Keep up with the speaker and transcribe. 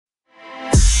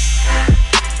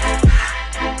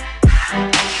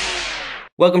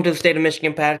Welcome to the State of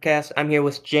Michigan podcast. I'm here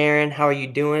with Jaron. How are you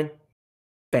doing?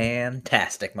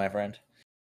 Fantastic, my friend.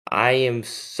 I am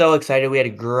so excited. We had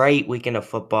a great weekend of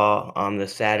football on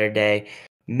this Saturday.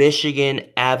 Michigan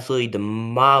absolutely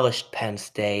demolished Penn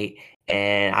State,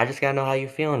 and I just gotta know how you're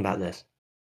feeling about this.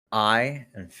 I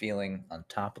am feeling on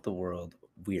top of the world.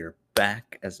 We are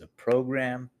back as a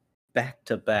program,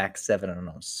 back-to-back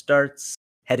 7-0 starts,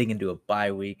 heading into a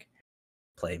bye week.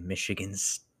 Play Michigan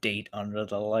State under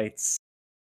the lights.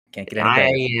 Can't get any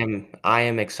I better.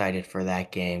 am excited for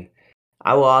that game.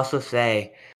 I will also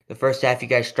say the first half you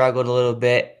guys struggled a little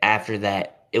bit. After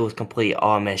that, it was complete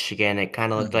all Michigan. It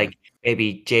kind of looked Mhm. like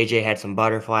maybe JJ had some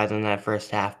butterflies in that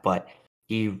first half, but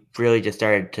he really just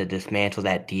started to dismantle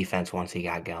that defense once he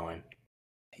got going.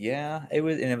 Yeah, it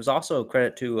was also a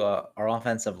credit to our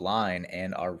offensive line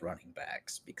and our running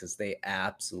backs because they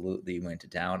absolutely went to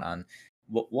town on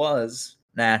what was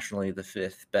nationally the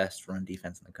fifth best run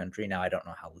defense in the country. Now I don't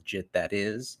know how legit that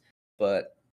is,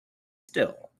 but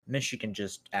still, Michigan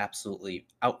just absolutely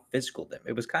out physical them.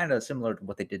 It was kind of similar to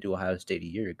what they did to Ohio State a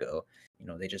year ago.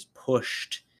 They just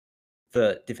pushed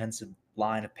the defensive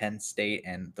line of Penn State,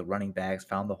 and the running backs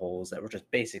found the holes that were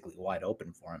just basically wide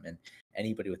open for him. And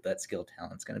anybody with that skill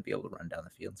talent is going to be able to run down the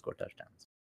field and score touchdowns.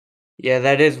 Yeah,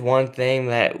 that is one thing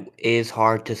that is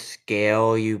hard to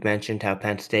scale. You mentioned how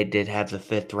Penn State did have the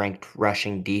fifth ranked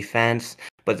rushing defense,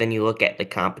 but then you look at the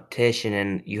competition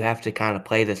and you have to kind of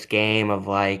play this game of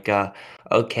like,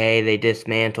 okay, they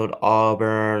dismantled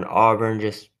Auburn. Auburn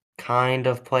just kind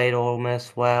of played Ole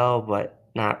Miss well, but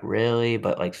not really,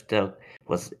 but like still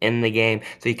was in the game.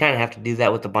 So you kind of have to do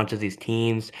that with a bunch of these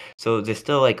teams. So there's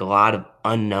still like a lot of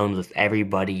unknowns with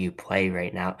everybody you play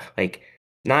right now. Like,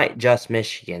 not just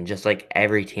Michigan, just, like,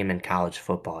 every team in college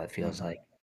football, it feels Mhm. like.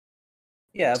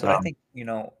 Yeah, but So, I think,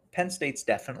 Penn State's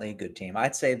definitely a good team.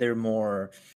 I'd say they're more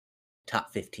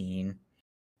top 15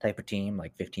 type of team,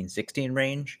 like 15, 16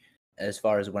 range as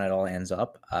far as when it all ends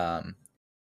up. But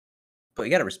you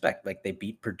got to respect, like they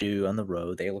beat Purdue on the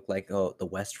road. They look like the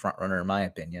West front runner, in my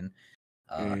opinion,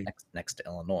 mm, next to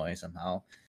Illinois somehow.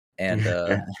 And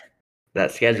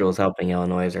that schedule is helping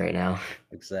Illinois right now.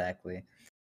 exactly.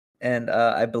 And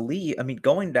I mean,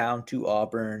 going down to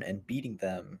Auburn and beating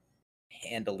them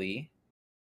handily,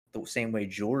 the same way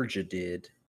Georgia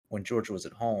did when Georgia was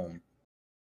at home.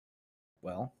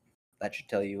 Well, that should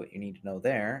tell you what you need to know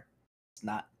there. It's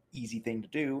not an easy thing to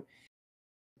do.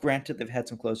 Granted, they've had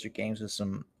some closer games with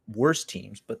some worse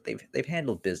teams, but they've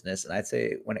handled business. And I'd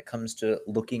say when it comes to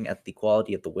looking at the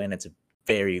quality of the win, it's a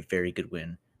very, very good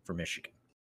win for Michigan.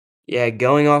 Yeah,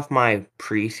 going off my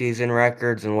preseason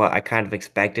records and what I kind of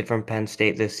expected from Penn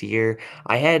State this year,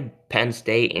 I had Penn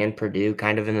State and Purdue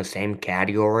kind of in the same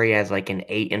category as, like, an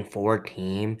 8-4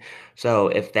 team. So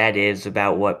if that is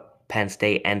about what Penn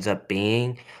State ends up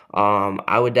being,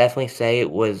 I would definitely say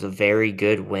it was a very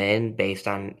good win based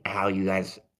on how you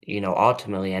guys,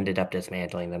 ultimately ended up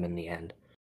dismantling them in the end.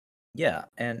 Yeah,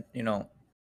 and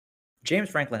James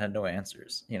Franklin had no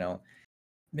answers.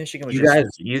 Michigan was You just guys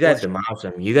you guys push. demolished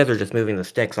them. You guys were just moving the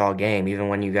sticks all game, even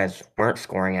when you guys weren't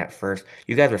scoring at first.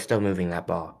 You guys were still moving that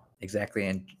ball. Exactly.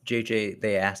 And JJ,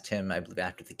 they asked him, I believe,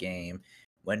 after the game,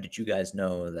 when did you guys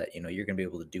know that you're going to be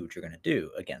able to do what you're going to do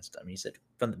against them? He said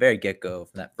from the very get go,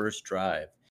 from that first drive,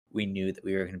 we knew that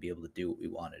we were going to be able to do what we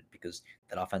wanted because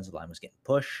that offensive line was getting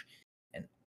pushed, and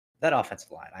that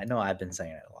offensive line. I know I've been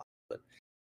saying it a lot, but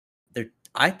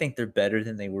I think they're better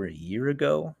than they were a year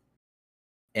ago,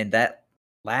 and that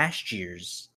last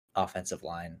year's offensive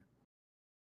line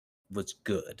was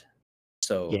good.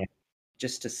 So Yeah.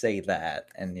 just to say that,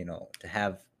 and to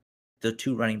have the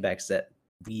two running backs that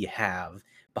we have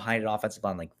behind an offensive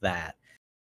line like that,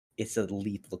 it's a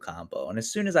lethal combo. And as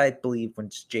soon as I believe when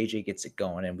JJ gets it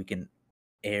going and we can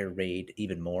air raid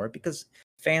even more, because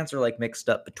fans are like mixed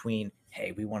up between,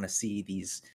 hey, we want to see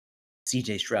these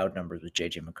CJ Stroud numbers with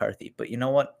JJ McCarthy, but you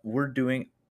know what? We're doing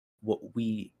what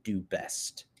we do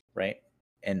best, right?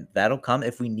 And that'll come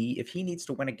if he needs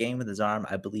to win a game with his arm,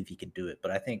 I believe he can do it.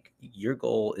 But I think your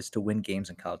goal is to win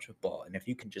games in college football. And if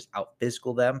you can just out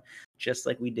physical them, just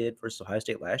like we did versus Ohio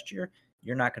State last year,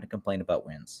 you're not going to complain about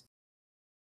wins.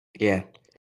 Yeah.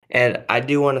 And I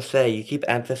do wanna say you keep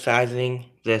emphasizing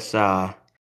this,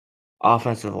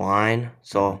 offensive line, Mhm.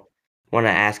 so wanna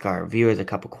ask our viewers a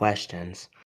couple questions.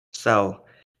 So,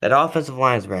 that offensive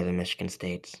line is better than Michigan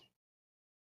State's.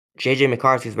 JJ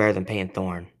McCarthy is better than Payton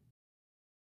Thorne.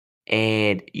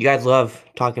 And you guys love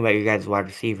talking about your guys' wide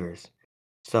receivers.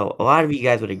 So, a lot of you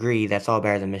guys would agree that's all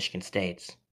better than Michigan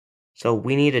State's. So,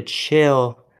 we need to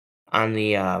chill on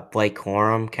the, Blake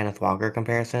Corum, Kenneth Walker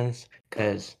comparisons,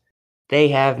 because they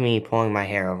have me pulling my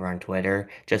hair over on Twitter,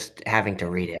 just having to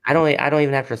Yeah. read it. I don't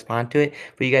even have to respond to it,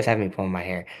 but you guys have me pulling my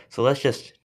hair. So let's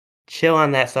just chill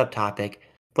on that subtopic.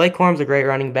 Blake Corum's a great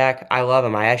running back. I love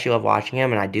him. I actually love watching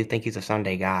him, and I do think he's a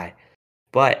Sunday guy.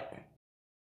 But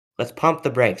let's pump the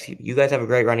brakes. You guys have a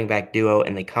great running back duo,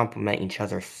 and they complement each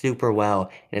other super well,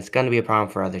 and it's going to be a problem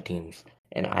for other teams.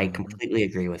 And I Mhm. completely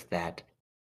agree with that.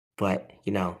 But,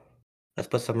 let's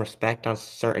put some respect on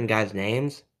certain guys'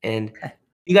 names, and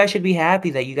you guys should be happy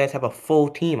that you guys have a full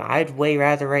team. I'd way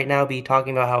rather right now be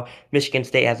talking about how Michigan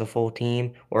State has a full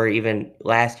team, or even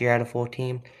last year had a full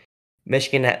team.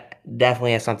 Michigan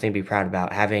definitely has something to be proud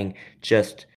about, having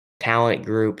just talent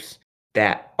groups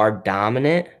that are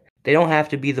dominant. They don't have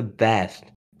to be the best,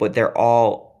 but they're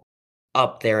all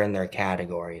up there in their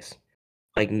categories.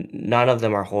 Like, none of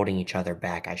them are holding each other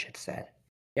back, I should say.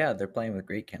 Yeah, they're playing with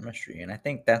great chemistry, and I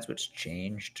think that's what's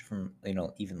changed from,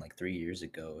 even like 3 years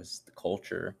ago is the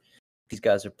culture. These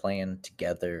guys are playing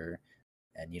together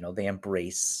and, they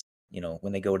embrace,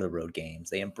 when they go to the road games,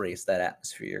 they embrace that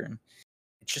atmosphere, and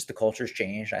it's just the culture's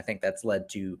changed. I think that's led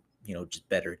to, just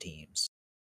better teams.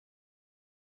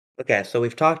 Okay, so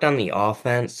we've talked on the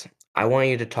offense. I want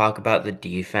you to talk about the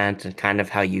defense and kind of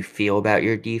how you feel about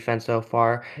your defense so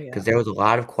far, Oh, because yeah. there was a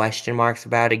lot of question marks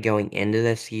about it going into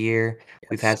this year.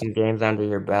 We've Yes. had some games under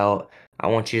your belt. I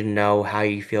want you to know how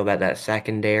you feel about that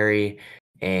secondary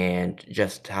and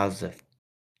just how's the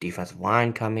defensive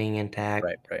line coming intact.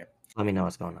 Right, right. Let me know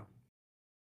what's going on.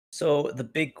 So the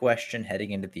big question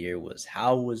heading into the year was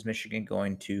how was Michigan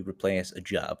going to replace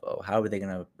Ajabo? How were they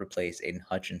going to replace Aiden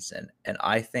Hutchinson? And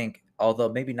I think, although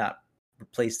maybe not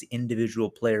replace the individual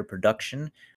player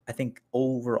production, I think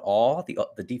overall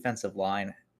the defensive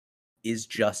line is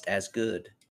just as good,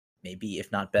 maybe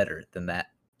if not better than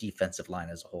that defensive line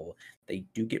as a whole. They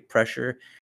do get pressure.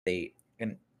 They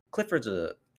and Clifford's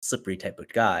a slippery type of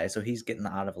guy, so he's getting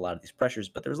out of a lot of these pressures.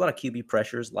 But there's a lot of QB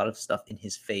pressures, a lot of stuff in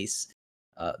his face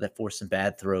that forced some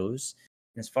bad throws.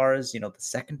 And as far as the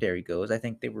secondary goes, I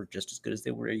think they were just as good as they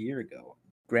were a year ago.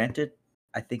 Granted,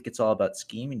 I think it's all about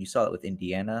scheme, and you saw it with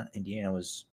Indiana. Indiana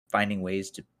was finding ways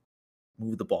to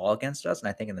move the ball against us, and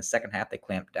I think in the second half they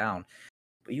clamped down.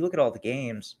 But you look at all the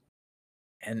games,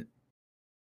 and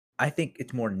I think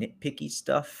it's more nitpicky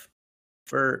stuff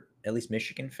for at least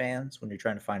Michigan fans when you're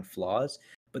trying to find flaws.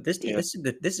 But Yeah. this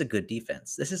is a good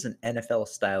defense. This is an NFL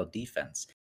style defense.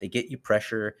 They get you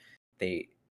pressure, they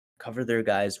cover their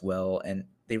guys well, and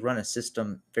they run a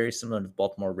system very similar to the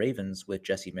Baltimore Ravens with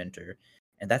Jesse Minter.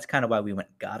 And that's kind of why we went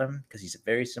and got him, because he's a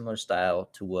very similar style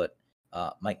to what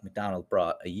Mike McDonald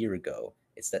brought a year ago.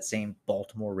 It's that same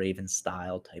Baltimore Ravens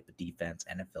style type of defense,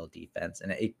 NFL defense,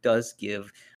 and it does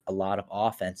give a lot of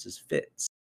offenses fits.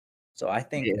 So I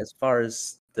think Yeah. as far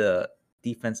as the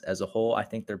defense as a whole, I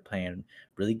think they're playing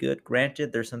really good.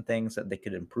 Granted, there's some things that they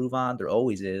could improve on. There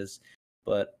always is,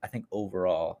 but I think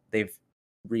overall they've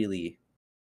really,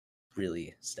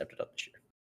 really stepped it up this year.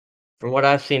 From what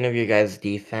I've seen of your guys'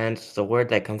 defense, the word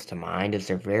that comes to mind is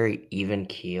they're very even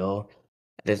keel.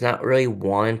 There's not really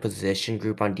one position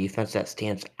group on defense that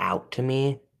stands out to me,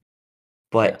 Yeah.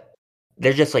 but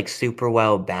they're just, like, super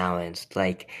well balanced.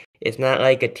 Like, it's not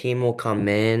like a team will come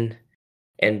in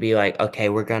and be like, "Okay,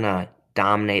 we're gonna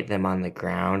dominate them on the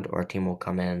ground," or a team will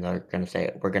come in and they're gonna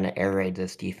say, "We're gonna air raid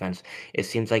this defense." It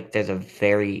seems like there's a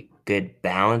very good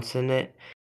balance in it,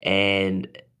 and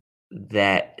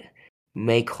that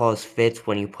may cause fits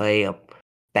when you play a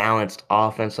balanced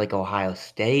offense like Ohio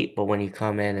State, but when you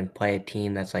come in and play a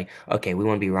team that's like, "Okay, we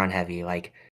wanna be run heavy,"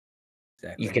 like, you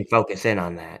Exactly. can focus in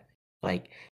on that. Like,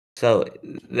 so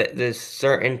there's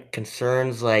certain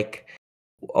concerns like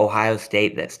Ohio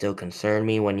State that still concern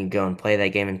me when you go and play that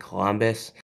game in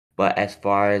Columbus. But as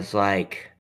far as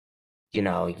like, you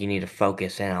need to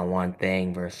focus in on one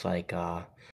thing versus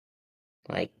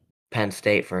like Penn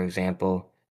State, for example,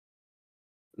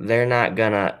 they're not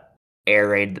gonna air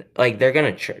raid like they're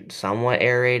gonna somewhat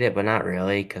air raid it, but not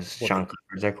really because Well, Sean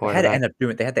Clifford's their they had to quarterback.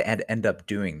 end up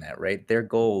doing that, right? Their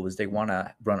goal was they want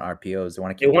to run RPOs. They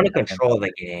want to They keep their want to defense control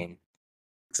the game.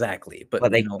 exactly. But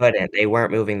But they couldn't, they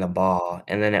weren't moving the ball,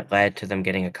 and then it led to them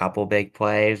getting a couple big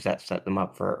plays that set them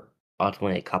up for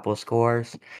ultimately a couple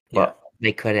scores, yeah. but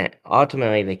they couldn't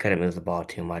move the ball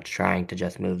too much, trying to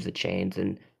just move the chains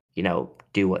and,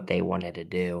 do what they wanted to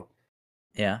do.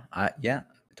 Yeah,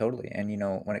 totally. And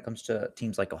when it comes to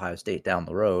teams like Ohio State down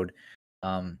the road,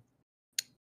 um,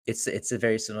 it's a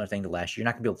very similar thing to last year. You're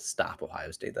not gonna be able to stop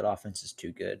Ohio State. That offense is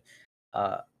too good.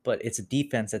 But it's a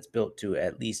defense that's built to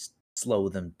at least slow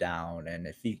them down. And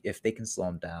if they can slow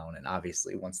them down, and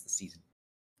obviously once the season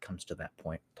comes to that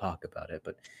point, talk about it.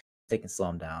 But if they can slow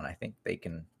them down, I think they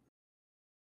can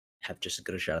have just as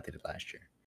good a shot as they did last year.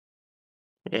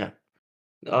 Yeah.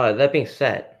 That being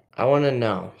said, I want to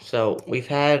know. So we've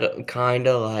had kind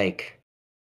of like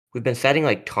we've been setting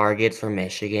like targets for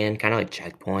Michigan, kind of like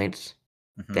checkpoints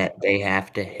Hmm. that they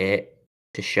have to hit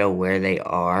to show where they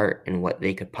are and what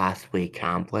they could possibly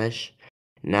accomplish.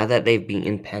 Now that they've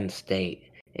beaten Penn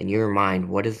State, in your mind,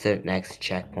 what is the next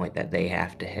checkpoint that they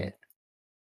have to hit?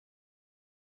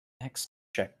 Next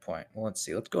checkpoint. Well, let's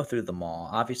see. Let's go through them all.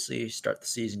 Obviously, start the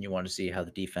season. You want to see how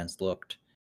the defense looked.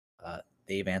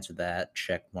 They've answered that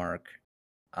check mark.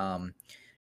 Um,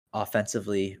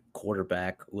 Offensively,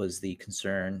 quarterback was the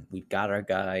concern. We've got our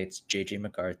guy. It's JJ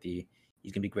McCarthy.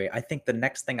 He's gonna be great. I think the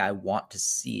next thing I want to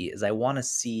see is I want to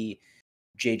see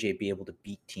JJ be able to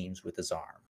beat teams with his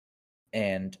arm.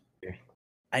 And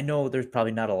I know there's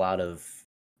probably not a lot of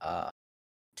uh,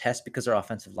 tests because our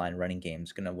offensive line running game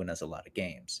is gonna win us a lot of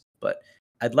games. But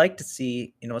I'd like to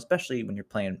see, especially when you're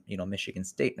playing, Michigan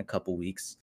State in a couple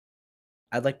weeks.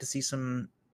 I'd like to see some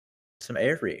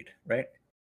air raid, right?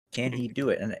 Can he do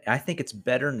it? And I think it's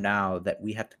better now that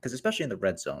we have to, because especially in the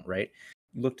red zone, right?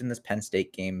 You looked in this Penn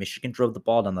State game, Michigan drove the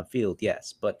ball down the field,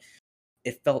 yes, but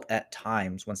it felt at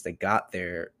times once they got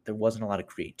there, there wasn't a lot of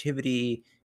creativity.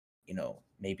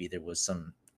 Maybe there was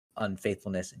some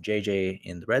unfaithfulness in JJ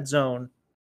in the red zone,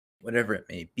 whatever it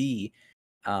may be.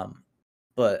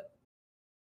 But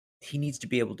he needs to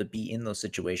be able to be in those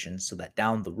situations so that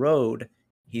down the road,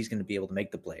 he's going to be able to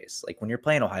make the plays. Like when you're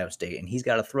playing Ohio State and he's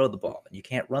got to throw the ball and you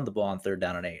can't run the ball on 3rd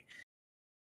down and 8.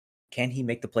 Can he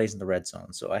make the plays in the red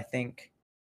zone? So I think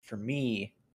for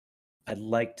me, I'd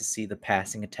like to see the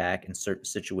passing attack in certain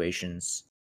situations,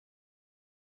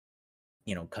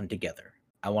 come together.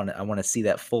 I want to see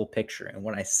that full picture. And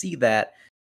when I see that,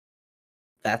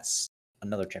 that's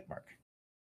another check mark.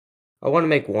 I want to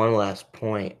make one last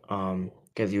point,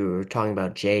 because you were talking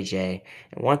about JJ,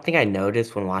 and one thing I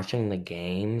noticed when watching the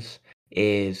games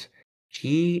is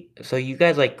so you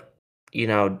guys like, you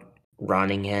know,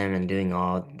 running him and doing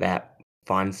all that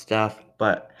fun stuff,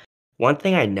 but one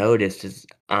thing I noticed is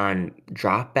on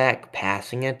drop back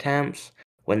passing attempts,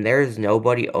 when there's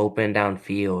nobody open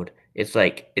downfield, it's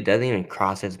like it doesn't even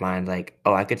cross his mind like,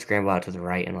 oh, I could scramble out to the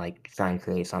right and like try and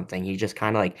create something. He just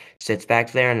kind of like sits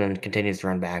back there and then continues to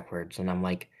run backwards. And I'm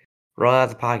like, roll out of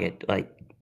the pocket. Like,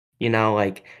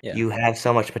 like Yeah. you have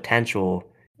so much potential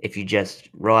if you just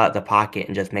roll out the pocket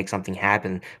and just make something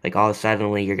happen. Like all of a sudden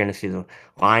you're gonna see the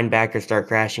linebackers start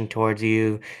crashing towards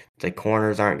you. The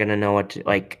corners aren't gonna know what to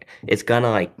like. It's gonna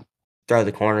like throw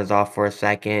the corners off for a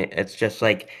second. It's just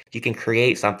like you can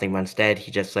create something, but instead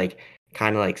he just like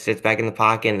kind of like sits back in the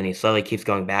pocket and then he slowly keeps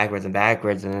going backwards and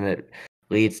backwards, and then it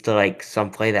leads to like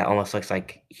some play that almost looks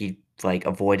like he like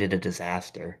avoided a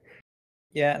disaster.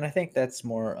 Yeah, and I think that's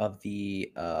more of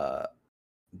the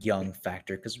young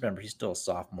factor because remember he's still a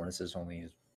sophomore. This is only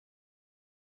his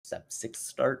sixth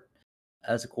start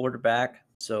as a quarterback,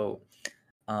 so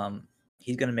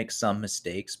he's going to make some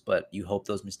mistakes, but you hope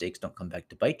those mistakes don't come back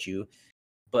to bite you.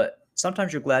 But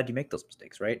sometimes you're glad you make those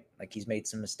mistakes, right? Like he's made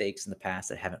some mistakes in the past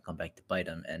that haven't come back to bite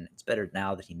him, and it's better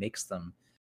now that he makes them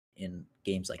in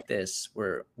games like this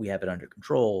where we have it under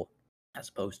control as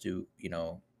opposed to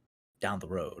down the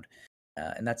road.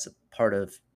 And that's a part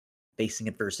of facing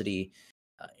adversity.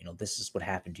 This is what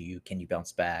happened to you. Can you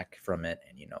bounce back from it?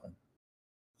 And you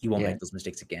won't Yeah, make those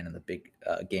mistakes again in the big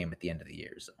game at the end of the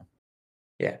year. So,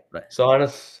 yeah. right. So on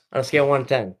a scale of 1 to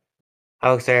 10,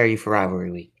 how excited are you for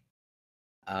rivalry week?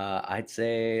 I'd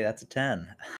say that's a 10.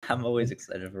 I'm always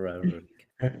excited for rivalry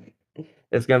week.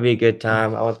 It's gonna be a good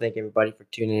time. I want to thank everybody for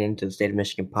tuning in to the State of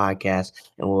Michigan podcast,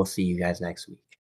 and we'll see you guys next week.